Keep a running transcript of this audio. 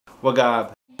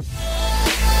W.U.G.A.B.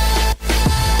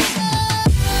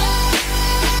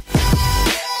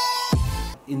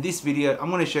 In this video,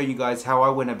 I'm going to show you guys how I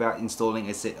went about installing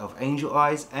a set of angel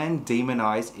eyes and demon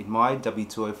eyes in my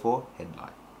W204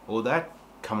 headlight. All that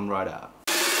coming right up.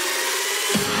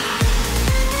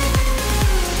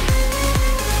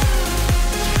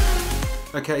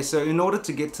 Okay, so in order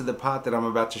to get to the part that I'm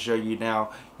about to show you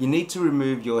now, you need to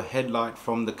remove your headlight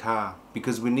from the car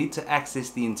because we need to access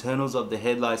the internals of the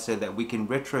headlight so that we can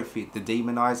retrofit the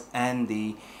demon eyes and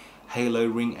the halo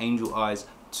ring angel eyes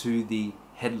to the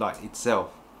headlight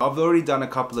itself. I've already done a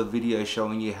couple of videos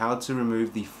showing you how to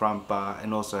remove the front bar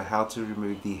and also how to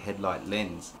remove the headlight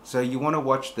lens. So you want to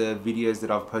watch the videos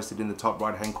that I've posted in the top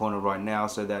right hand corner right now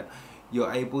so that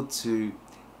you're able to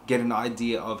get an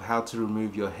idea of how to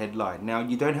remove your headlight. Now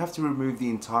you don't have to remove the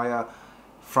entire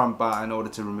front bar in order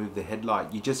to remove the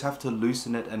headlight. You just have to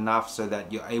loosen it enough so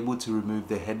that you're able to remove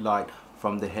the headlight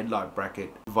from the headlight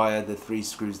bracket via the 3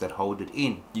 screws that hold it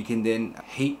in. You can then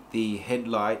heat the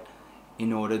headlight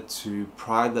in order to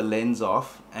pry the lens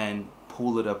off and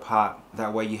pull it apart.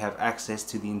 That way you have access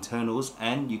to the internals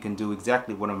and you can do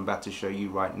exactly what I'm about to show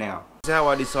you right now. This is how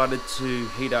I decided to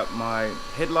heat up my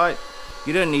headlight.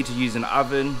 You don't need to use an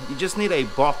oven, you just need a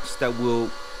box that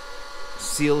will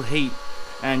seal heat,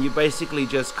 and you basically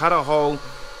just cut a hole,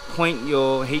 point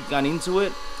your heat gun into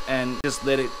it and just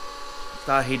let it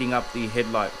start heating up the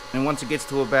headlight. And once it gets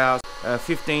to about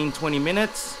 15-20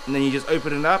 minutes, and then you just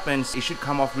open it up and it should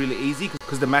come off really easy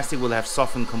because the mastic will have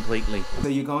softened completely. So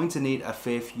you're going to need a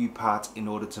fair few parts in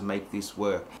order to make this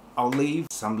work. I'll leave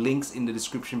some links in the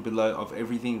description below of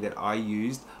everything that I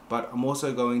used, but I'm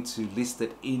also going to list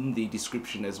it in the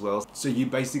description as well, so you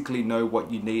basically know what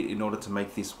you need in order to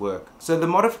make this work. So the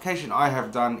modification I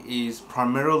have done is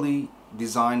primarily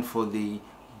designed for the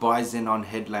bi-xenon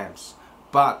headlamps,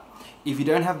 but if you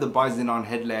don't have the bi-xenon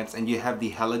headlamps and you have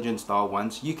the halogen style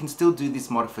ones, you can still do this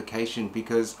modification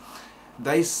because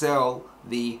they sell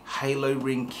the halo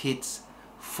ring kits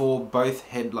for both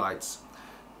headlights.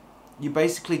 You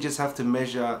basically just have to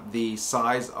measure the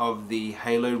size of the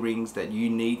halo rings that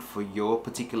you need for your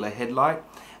particular headlight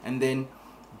and then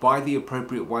buy the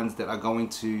appropriate ones that are going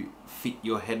to fit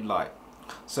your headlight.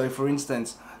 So for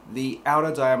instance, the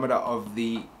outer diameter of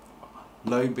the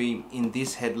low beam in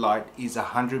this headlight is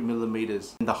 100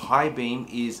 millimeters and the high beam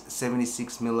is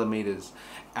 76 millimeters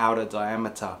outer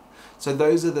diameter. So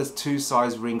those are the 2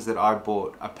 size rings that I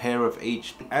bought, a pair of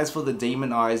each. As for the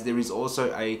demon eyes, there is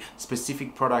also a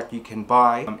specific product you can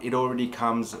buy. It already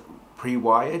comes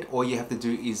pre-wired. All you have to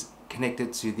do is connect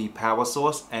it to the power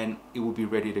source and it will be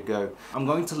ready to go. I'm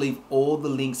going to leave all the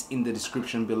links in the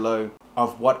description below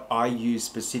of what I use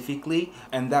specifically,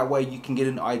 and that way you can get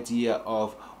an idea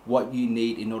of what you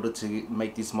need in order to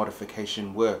make this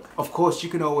modification work. Of course, you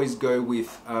can always go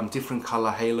with different color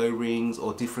halo rings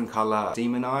or different color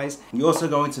demon eyes. You're also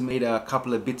going to need a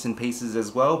couple of bits and pieces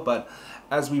as well, but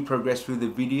as we progress through the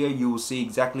video, you will see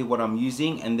exactly what I'm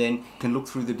using, and then you can look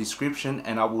through the description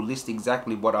and I will list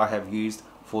exactly what I have used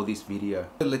for this video.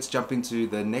 Let's jump into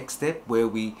the next step where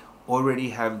we already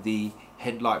have the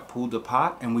headlight pulled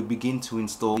apart and we begin to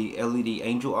install the LED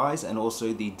angel eyes and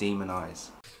also the demon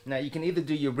eyes. Now you can either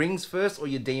do your rings first or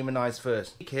your demon eyes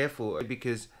first. Be careful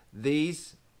because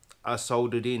these are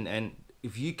soldered in, and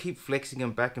if you keep flexing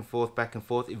them back and forth,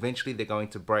 eventually they're going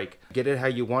to break. Get it how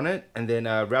you want it and then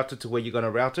route it to where you're going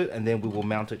to route it, and then we will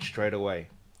mount it straight away.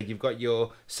 You've got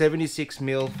your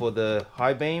 76mm for the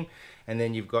high beam, and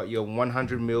then you've got your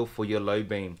 100mm for your low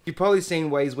beam. You've probably seen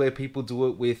ways where people do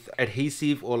it with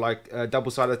adhesive or like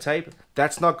double-sided tape.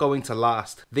 That's not going to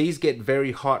last. These get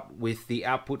very hot with the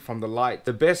output from the light.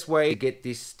 The best way to get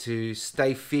this to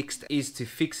stay fixed is to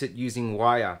fix it using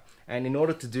wire. And in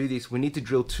order to do this, we need to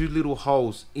drill 2 little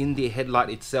holes in the headlight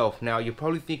itself. Now you're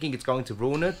probably thinking it's going to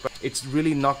ruin it, but it's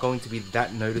really not going to be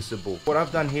that noticeable. What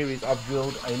I've done here is I've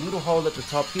drilled a little hole at the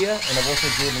top here, and I've also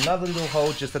drilled another little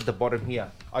hole just at the bottom here.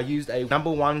 I used a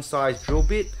 #1 size drill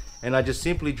bit and I just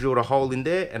simply drilled a hole in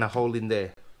there and a hole in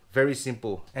there. Very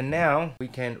simple. And now we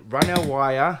can run our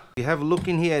wire. If you have a look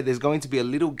in here, there's going to be a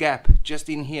little gap just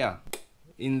in here,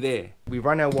 in there. We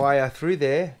run our wire through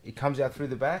there, it comes out through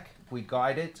the back. We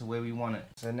guide it to where we want it.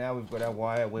 So now we've got our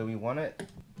wire where we want it.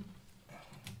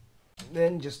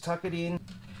 Then just tuck it in.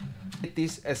 Get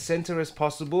this as center as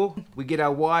possible. We get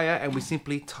our wire and we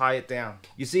simply tie it down.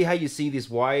 You see how you see this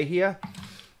wire here?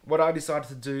 What I decided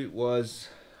to do was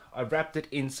I wrapped it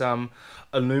in some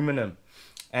aluminum.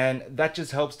 and that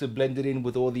just helps to blend it in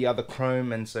with all the other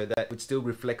chrome, and so that it still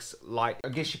reflects light. I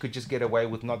guess you could just get away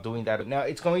with not doing that. Now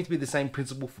it's going to be the same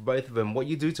principle for both of them. What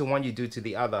you do to one, you do to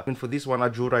the other. And for this one I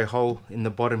drilled a hole in the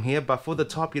bottom here, but for the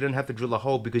top you don't have to drill a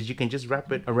hole because you can just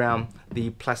wrap it around the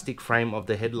plastic frame of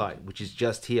the headlight, which is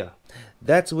just here.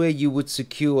 That's where you would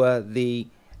secure the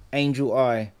angel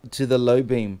eye to the low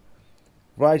beam.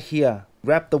 Right here,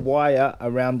 wrap the wire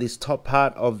around this top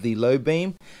part of the low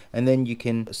beam, and then you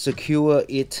can secure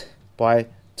it by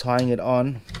tying it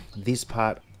on this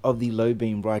part of the low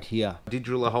beam right here. I did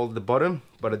drill a hole at the bottom,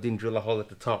 but I didn't drill a hole at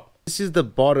the top. This is the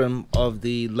bottom of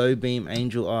the low beam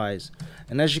angel eyes,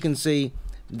 and as you can see,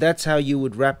 that's how you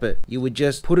would wrap it. You would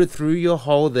just put it through your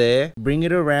hole there, bring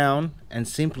it around, and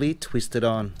simply twist it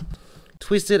on.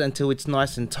 Twist it until it's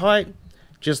nice and tight,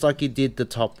 just like you did the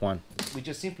top one. We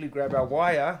just simply grab our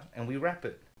wire and we wrap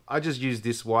it. I just used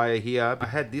this wire here. I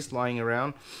had this lying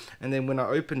around, and then when I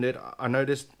opened it, I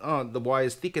noticed, oh, the wire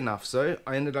is thick enough, so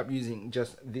I ended up using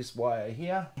just this wire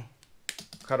here.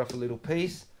 Cut off a little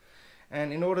piece,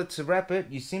 and in order to wrap it,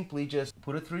 you simply just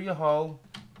put it through your hole,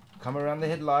 come around the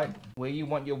headlight where you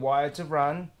want your wire to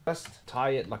run, just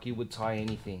tie it like you would tie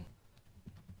anything.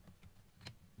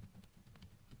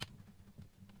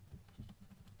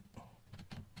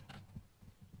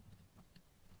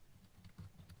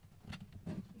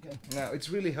 Now it's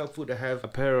really helpful to have a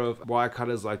pair of wire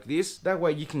cutters like this. That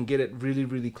way you can get it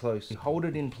really close. You hold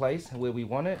it in place where we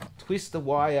want it, twist the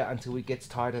wire until it gets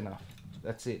tight enough.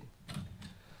 That's it.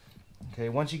 Okay,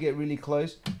 once you get really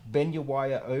close, bend your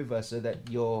wire over so that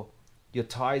your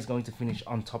tie is going to finish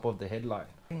on top of the headlight.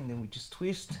 And then we just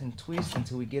twist and twist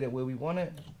until we get it where we want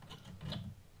it.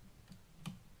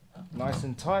 Nice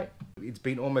and tight. It's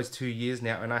been almost 2 years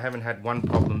now and I haven't had one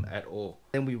problem at all.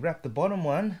 Then we wrap the bottom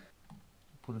one.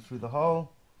 Put it through the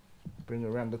hole, bring it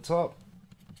around the top.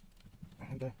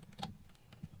 Okay.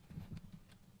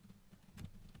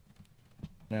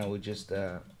 Now we just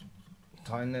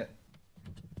tighten it,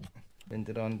 bend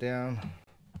it on down.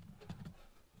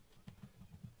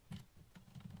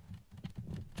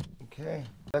 Okay,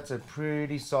 that's a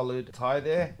pretty solid tie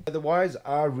there. The wires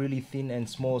are really thin and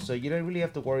small, so you don't really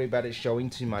have to worry about it showing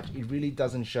too much. It really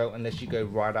doesn't show unless you go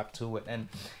right up to it, and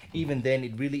even then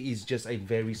it really is just a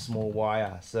very small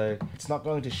wire, so it's not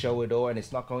going to show at all and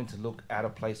it's not going to look out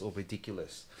of place or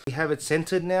ridiculous. We have it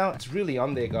centered now. It's really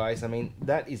on there, guys. I mean,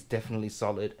 that is definitely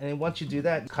solid. And then once you do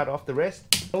that, cut off the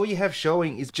rest. All you have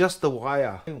showing is just the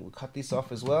wire. We'll cut this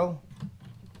off as well.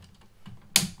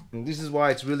 And this is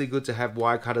why it's really good to have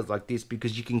wire cutters like this,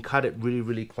 because you can cut it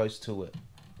really close to it.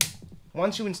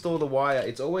 Once you install the wire,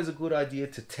 it's always a good idea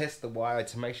to test the wire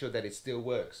to make sure that it still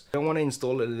works. You don't want to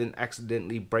install it and then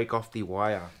accidentally break off the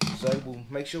wire. So we'll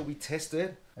make sure we test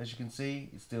it. As you can see,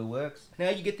 it still works. Now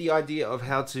you get the idea of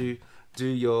how to do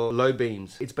your low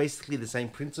beams. It's basically the same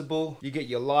principle. You get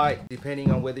your light, depending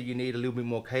on whether you need a little bit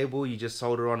more cable, you just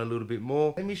solder on a little bit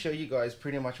more. Let me show you guys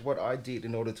pretty much what I did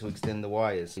in order to extend the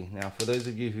wires. Now for those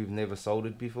of you who've never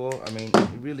soldered before, I mean, it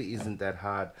really isn't that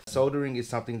hard. Soldering is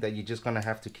something that you're just gonna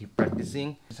have to keep practicing.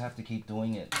 You just have to keep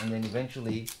doing it, and then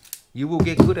eventually you will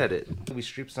get good at it. We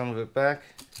strip some of it back.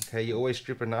 Okay, you always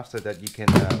strip enough so that you can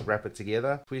wrap it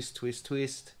together. Twist, twist,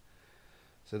 twist,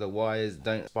 so the wires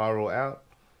don't spiral out.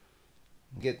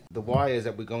 Get the wires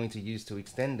that we're going to use to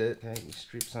extend it. Okay, you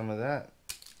strip some of that,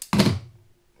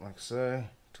 like so.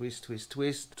 Twist, twist,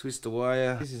 twist, twist the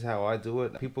wire. This is how I do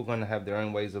it. People are going to have their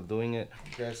own ways of doing it.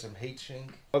 Grab some heat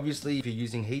shrink. Obviously, if you're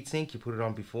using heat sink, you put it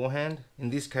on beforehand.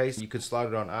 In this case, you could slide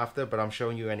it on after, but I'm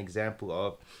showing you an example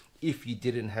of if you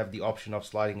didn't have the option of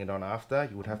sliding it on after,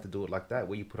 you would have to do it like that,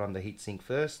 where you put on the heat sink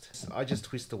first. So I just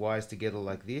twist the wires together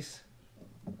like this.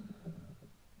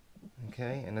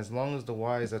 Okay, and as long as the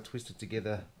wires are twisted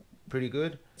together pretty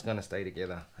good, it's gonna stay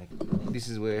together. This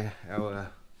is where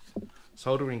our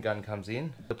soldering gun comes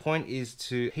in. The point is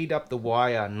to heat up the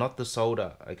wire, not the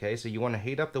solder. Okay, so you want to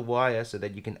heat up the wire so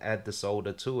that you can add the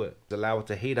solder to it. Allow it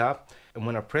to heat up, and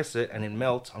when I press it and it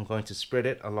melts, I'm going to spread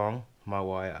it along my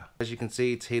wire. As you can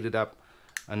see, it's heated up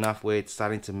enough where it's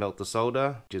starting to melt the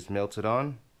solder. Just melt it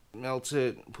on. Melt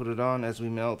it, put it on as we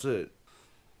melt it.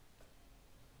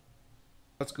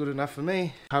 That's good enough for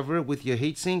me. Cover it with your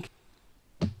heatsink,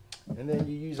 and then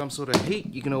you use some sort of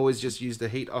heat. You can always just use the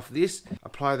heat off this,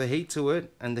 apply the heat to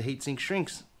it, and the heatsink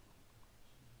shrinks.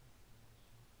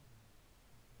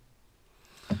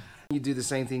 You do the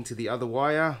same thing to the other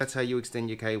wire. That's how you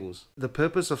extend your cables. The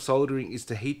purpose of soldering is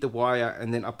to heat the wire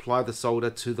and then apply the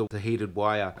solder to the heated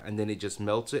wire, and then it just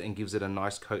melts it and gives it a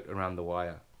nice coat around the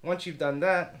wire. Once you've done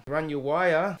that, run your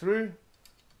wire through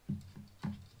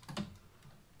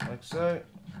like so.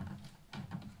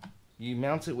 You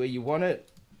mount it where you want it.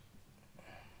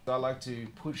 I like to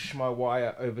push my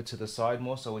wire over to the side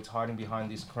more so it's hiding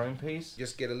behind this chrome piece.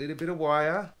 Just get a little bit of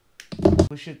wire,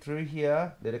 push it through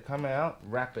here, let it come out,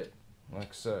 wrap it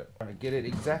like so. Get it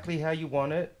exactly how you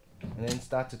want it and then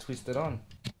start to twist it on.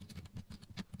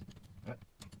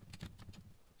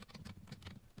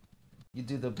 You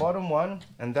do the bottom one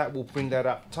and that will bring that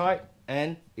up tight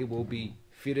and it will be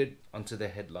fitted onto the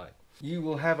headlight. You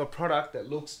will have a product that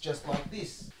looks just like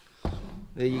this.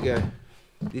 There you go.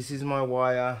 This is my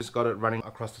wire. Just got it running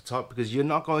across the top because you're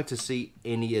not going to see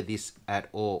any of this at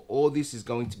all. All this is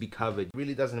going to be covered. It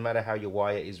really doesn't matter how your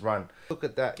wire is run. Look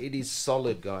at that. It is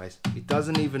solid, guys. It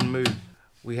doesn't even move.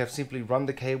 We have simply run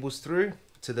the cables through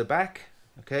to the back.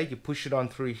 Okay, you push it on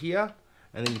through here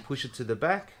and then you push it to the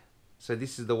back. So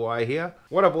this is the wire here.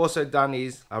 What I've also done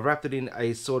is I wrapped it in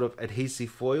a sort of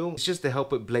adhesive foil. It's just to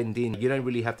help it blend in. You don't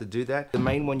really have to do that. The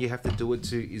main one you have to do it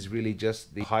to is really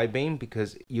just the high beam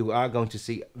because you are going to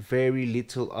see very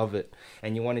little of it.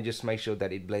 And you want to just make sure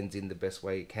that it blends in the best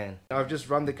way it can. I've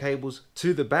just run the cables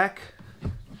to the back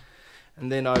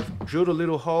and then I've drilled a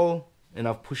little hole and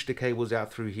I've pushed the cables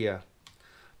out through here.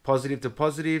 Positive to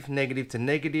positive, negative to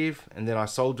negative, and then I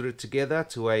solder it together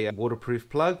to a waterproof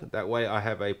plug. That way I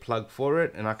have a plug for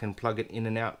it and I can plug it in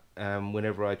and out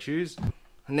whenever I choose.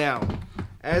 Now,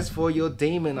 as for your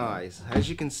demon eyes, as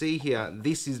you can see here,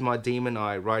 this is my demon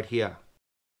eye right here.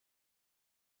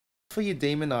 For your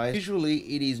demon eye, usually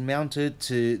it is mounted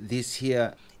to this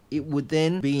here. It would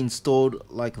then be installed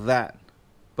like that.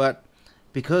 But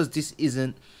because this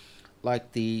isn't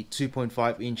like the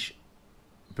 2.5-inch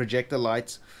projector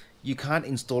lights, you can't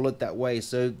install it that way.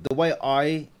 So the way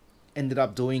I ended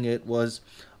up doing it was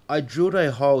I drilled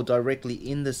a hole directly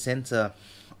in the center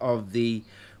of the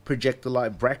projector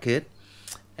light bracket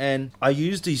and I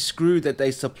used the screw that they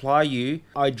supply you.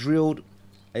 I drilled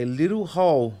a little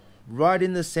hole right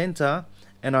in the center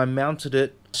and I mounted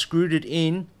it, screwed it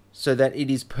in so that it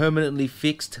is permanently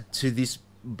fixed to this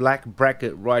black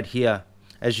bracket right here,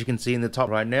 as you can see in the top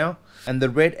right now. And the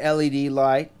red LED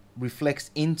light reflects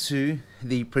into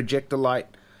the projector light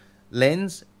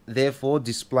lens, therefore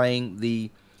displaying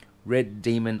the red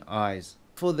demon eyes.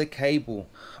 For the cable,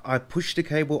 I pushed the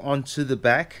cable onto the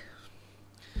back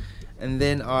and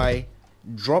then I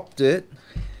dropped it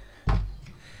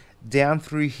down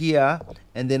through here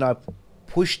and then I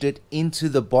pushed it into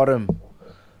the bottom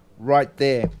right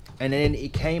there and then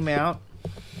it came out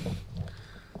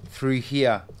through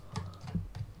here.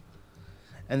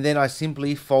 And then I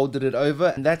simply folded it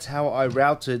over and that's how I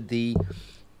routed the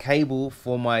cable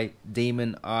for my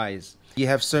demon eyes. You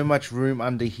have so much room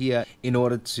under here in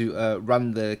order to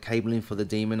run the cabling for the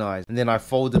demon eyes. And then I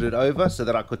folded it over so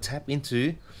that I could tap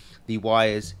into the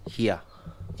wires here.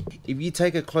 If you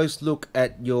take a close look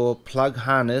at your plug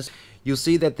harness, you'll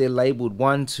see that they're labeled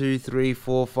 1, 2, 3,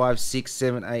 4, 5, 6,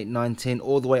 7, 8, 9, 10,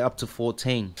 all the way up to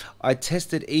 14. I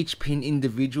tested each pin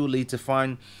individually to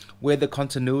find where the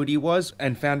continuity was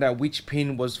and found out which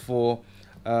pin was for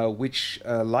which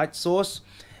light source.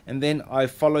 And then I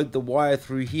followed the wire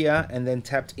through here and then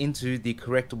tapped into the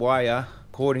correct wire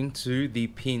according to the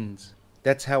pins.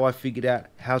 That's how I figured out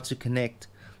how to connect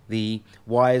the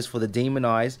wires for the demon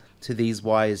eyes to these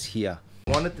wires here.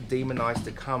 I wanted the demon eyes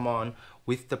to come on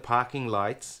with the parking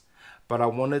lights, but I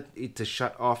wanted it to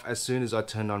shut off as soon as I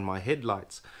turned on my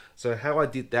headlights. So how I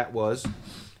did that was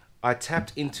I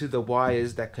tapped into the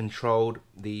wires that controlled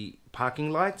the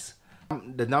parking lights.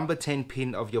 The number 10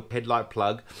 pin of your headlight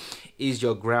plug is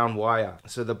your ground wire.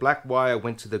 So the black wire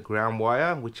went to the ground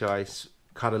wire, which I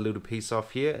cut a little piece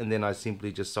off here, and then I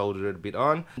simply just soldered it a bit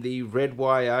on. The red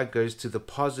wire goes to the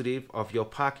positive of your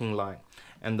parking light,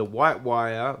 and the white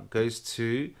wire goes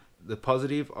to the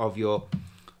positive of your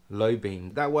low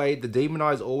beam. That way the demon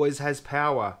eyes always has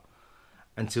power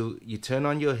until you turn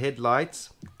on your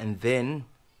headlights, and then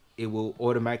it will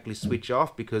automatically switch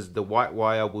off because the white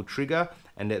wire will trigger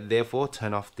and therefore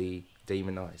turn off the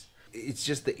demon eyes. It's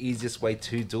just the easiest way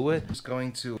to do it. I'm just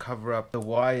going to cover up the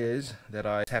wires that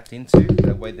I tapped into,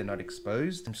 that way they're not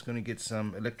exposed. I'm just going to get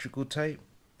some electrical tape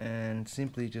and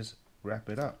simply just wrap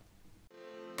it up.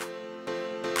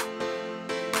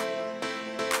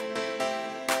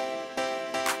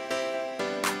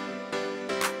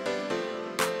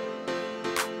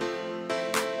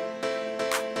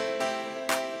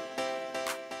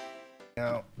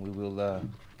 Now we will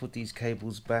put these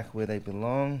cables back where they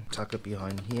belong, tuck it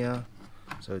behind here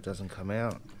so it doesn't come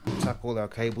out. Tuck all our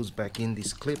cables back in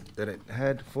this clip that it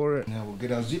had for it. Now we'll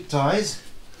get our zip ties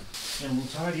and we'll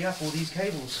tidy up all these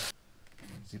cables.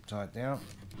 Zip tie it down.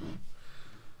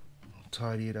 We'll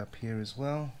tidy it up here as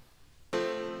well.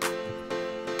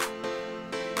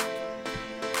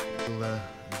 We'll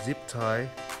zip tie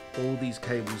all these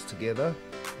cables together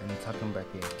and tuck them back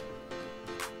in.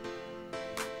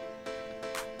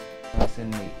 Nice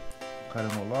and neat. Cut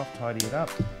them all off, tidy it up.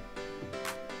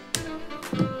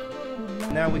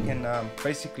 Now we can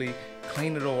basically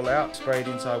clean it all out, spray it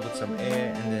inside with some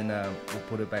air, and then we'll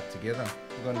put it back together.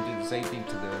 We're going to do the same thing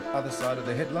to the other side of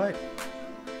the headlight.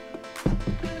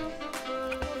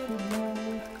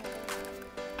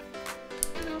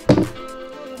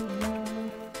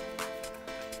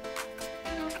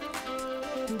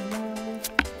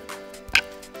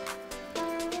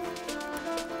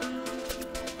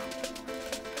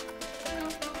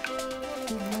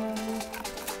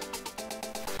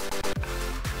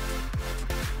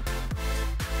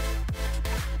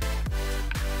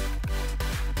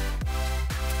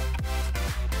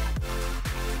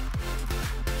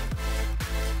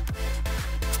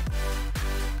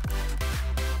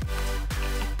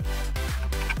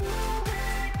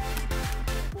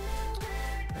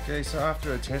 Okay, so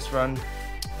after a test run,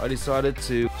 I decided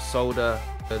to solder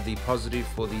the positive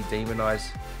for the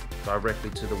demonized directly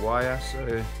to the wire.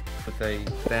 So with a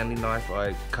Stanley knife,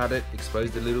 I cut it,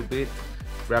 exposed it a little bit,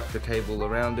 wrapped the cable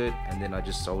around it, and then I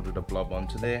just soldered a blob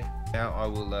onto there. Now I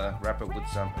will wrap it with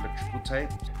some electrical tape.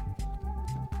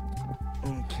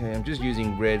 Okay, I'm just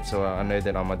using red so I know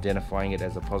that I'm identifying it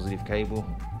as a positive cable.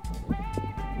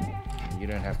 You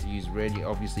don't have to use red,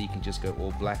 obviously you can just go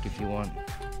all black if you want.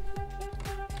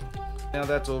 Now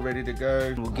that's all ready to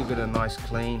go. We'll give it a nice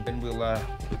clean. Then we'll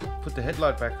put the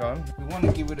headlight back on. We want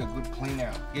to give it a good clean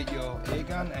out. Get your air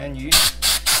gun and you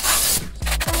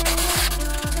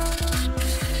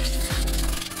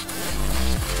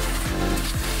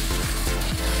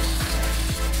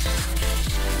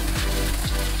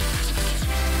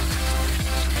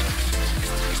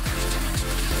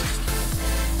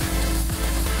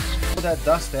pull that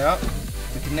dust out.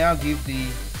 We can now give the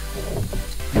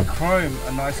chrome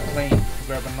a nice clean.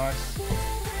 Grab a nice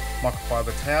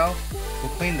microfiber towel.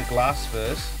 We'll clean the glass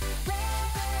first.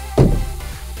 Okay,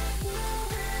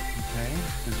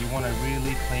 because you want a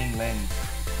really clean lens.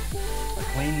 A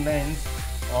clean lens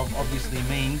obviously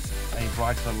means a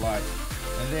brighter light.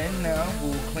 And then now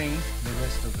we'll clean the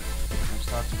rest of it. We'll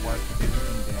start to wipe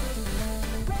everything down.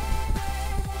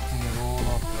 Clean it all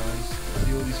off, guys.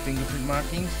 See all these fingerprint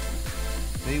markings?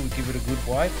 See, we give it a good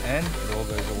wipe and it all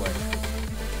goes away.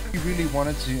 If you really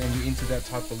wanted to and you're into that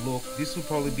type of look, this will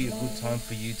probably be a good time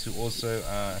for you to also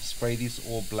spray this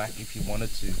all black if you wanted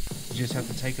to. You just have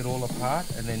to take it all apart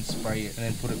and then spray it and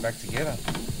then put it back together.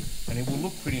 And it will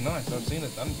look pretty nice. I've seen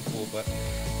it done before, but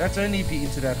that's only if you're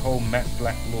into that whole matte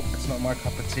black look. It's not my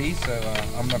cup of tea, so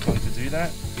I'm not going to do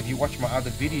that. If you watch my other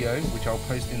video, which I'll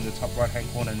post in the top right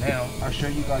hand corner now, I'll show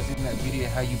you guys in that video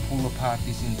how you pull apart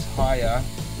this entire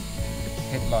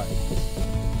headlight.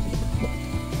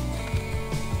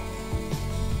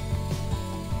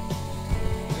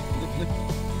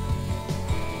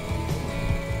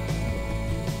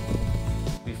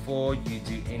 Before you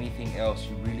do anything else,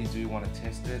 you really do want to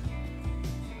test it.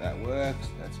 That works,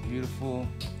 that's beautiful.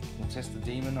 We'll test the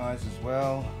demonized as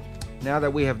well. Now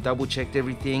that we have double checked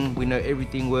everything, we know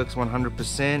everything works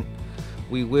 100%.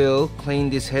 We will clean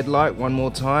this headlight one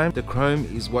more time. The chrome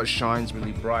is what shines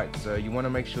really bright, so you want to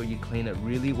make sure you clean it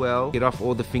really well. Get off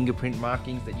all the fingerprint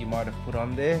markings that you might have put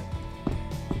on there.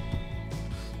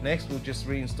 Next, we'll just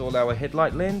reinstall our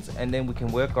headlight lens and then we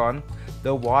can work on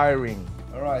the wiring.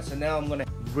 Alright, so now I'm going to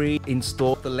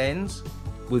reinstall the lens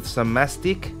with some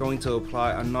mastic. I'm going to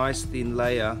apply a nice thin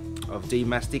layer of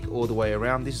D-mastic all the way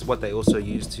around. This is what they also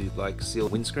use to like seal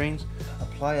windscreens.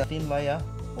 Apply a thin layer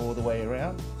all the way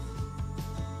around.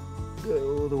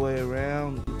 Go all the way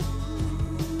around.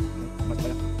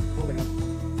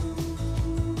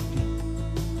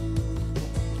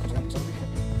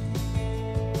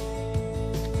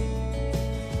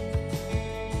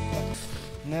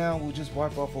 Now we'll just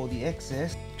wipe off all the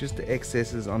excess, just the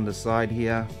excesses on the side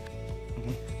here.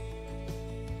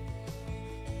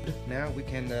 Now we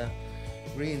can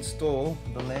reinstall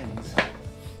the lens.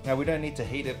 Now we don't need to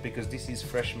heat it because this is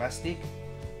fresh mastic,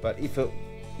 but if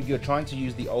you're trying to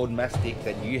use the old mastic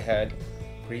that you had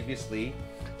previously,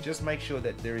 just make sure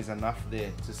that there is enough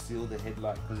there to seal the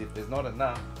headlight, because if there's not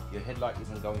enough, your headlight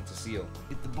isn't going to seal.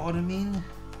 Get the bottom in,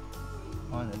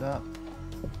 line it up.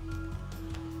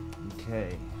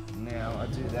 Okay, now I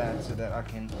do that so that I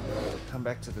can come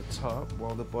back to the top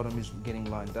while the bottom is getting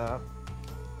lined up,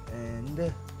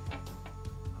 and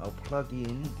I'll plug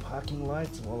in parking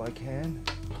lights while I can.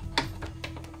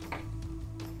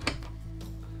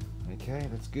 Okay,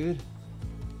 that's good.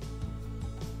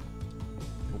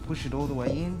 We'll push it all the way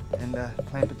in and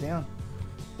clamp it down.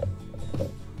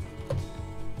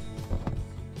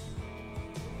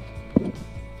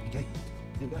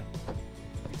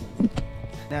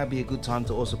 Now would be a good time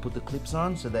to also put the clips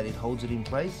on so that it holds it in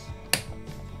place.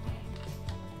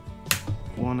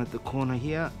 One at the corner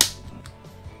here.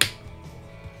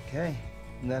 Okay,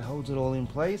 and that holds it all in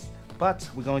place, but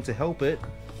we're going to help it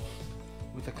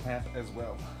with a clamp as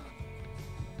well.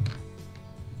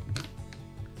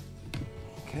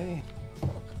 Okay.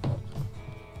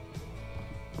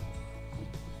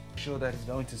 Make sure that it's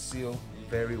going to seal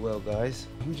very well, guys.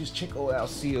 We just check all our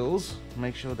seals,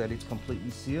 make sure that it's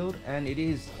completely sealed, and it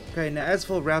is. Okay, now as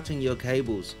for routing your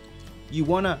cables, you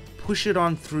want to push it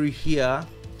on through here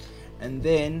and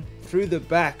then through the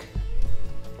back.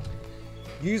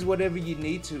 Use whatever you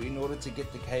need to in order to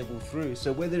get the cable through.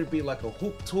 So whether it be like a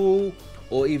hook tool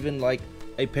or even like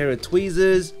a pair of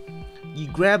tweezers, you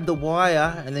grab the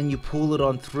wire and then you pull it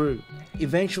on through.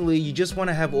 Eventually you just want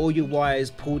to have all your wires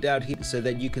pulled out here so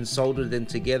that you can solder them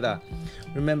together.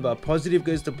 Remember, positive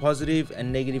goes to positive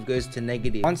and negative goes to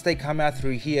negative. Once they come out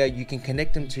through here, you can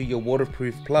connect them to your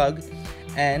waterproof plug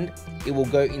and it will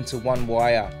go into one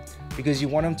wire, because you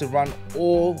want them to run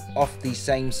all off the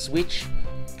same switch,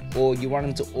 or you want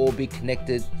them to all be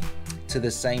connected to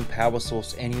the same power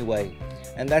source anyway,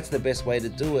 and that's the best way to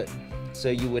do it. So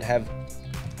you would have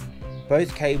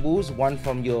both cables, one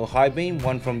from your high beam,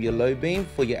 one from your low beam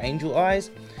for your angel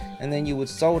eyes, and then you would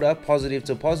solder positive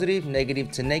to positive,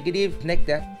 negative to negative, connect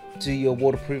that to your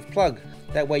waterproof plug.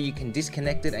 That way you can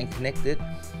disconnect it and connect it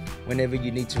whenever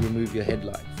you need to remove your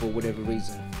headlight for whatever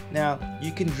reason. Now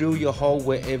you can drill your hole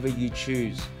wherever you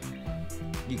choose.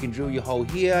 You can drill your hole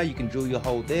here, you can drill your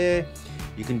hole there,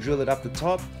 you can drill it up the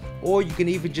top, or you can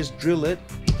even just drill it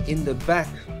in the back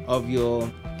of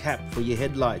your cap for your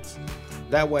headlights.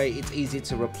 That way it's easy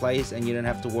to replace and you don't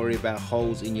have to worry about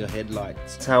holes in your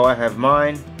headlights. That's how I have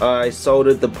mine. I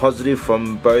soldered the positive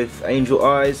from both angel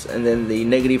eyes and then the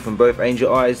negative from both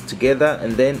angel eyes together,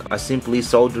 and then I simply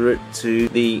solder it to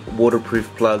the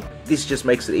waterproof plug. This just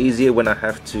makes it easier when I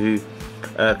have to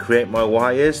create my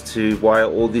wires to wire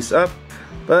all this up.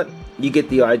 But you get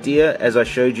the idea, as I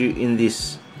showed you in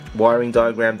this wiring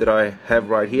diagram that I have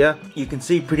right here. You can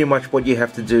see pretty much what you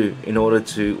have to do in order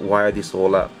to wire this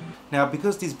all up. Now,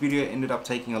 because this video ended up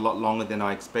taking a lot longer than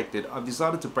I expected, I've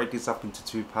decided to break this up into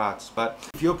two parts. But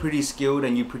if you're pretty skilled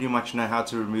and you pretty much know how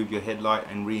to remove your headlight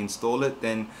and reinstall it,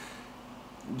 then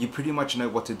you pretty much know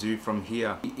what to do from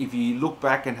here. If you look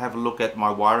back and have a look at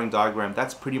my wiring diagram,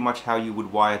 that's pretty much how you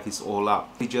would wire this all up.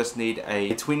 You just need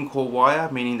a twin core wire,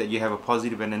 meaning that you have a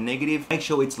positive and a negative. Make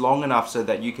sure it's long enough so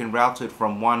that you can route it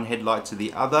from one headlight to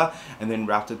the other and then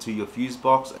route it to your fuse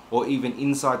box, or even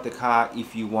inside the car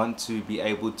if you want to be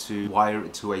able to wire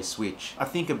it to a switch. I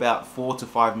think about 4 to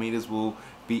 5 meters will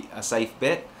be a safe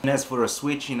bet. And as for a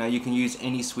switch, you know, you can use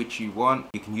any switch you want.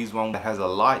 You can use one that has a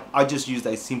light. I just used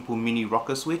a simple mini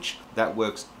rocker switch that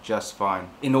works just fine.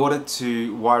 In order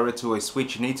to wire it to a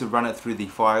switch, you need to run it through the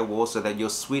firewall so that your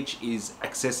switch is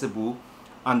accessible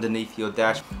underneath your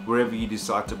dash wherever you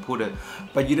decide to put it.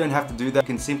 But you don't have to do that. You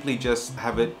can simply just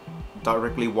have it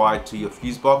directly wired to your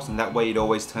fuse box, and that way it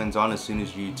always turns on as soon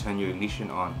as you turn your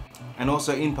ignition on. And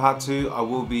also in part 2, I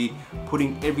will be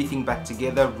putting everything back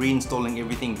together, reinstalling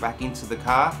everything back into the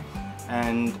car,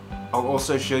 and I'll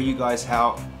also show you guys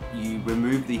how you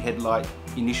remove the headlight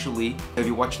initially. If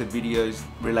you watch the videos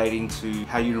relating to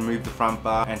how you remove the front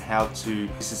bar and how to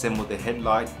disassemble the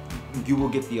headlight, you will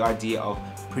get the idea of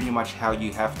pretty much how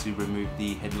you have to remove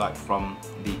the headlight from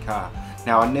the car.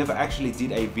 Now, I never actually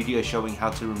did a video showing how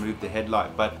to remove the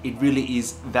headlight, but it really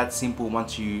is that simple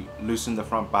once you loosen the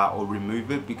front bar or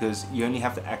remove it, because you only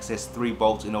have to access 3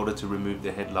 bolts in order to remove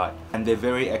the headlight, and they're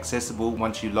very accessible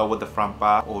once you lower the front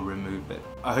bar or remove it.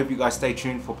 I hope you guys stay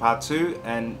tuned for part 2,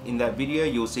 and in that video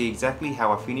you'll see exactly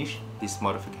how I finish this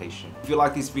modification. If you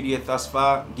like this video thus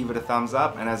far, give it a thumbs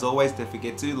up, and as always, don't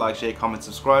forget to like, share, comment,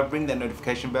 subscribe, ring that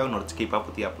notification bell in order to keep up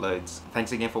with the uploads.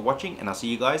 Thanks again for watching, and I'll see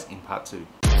you guys in part 2.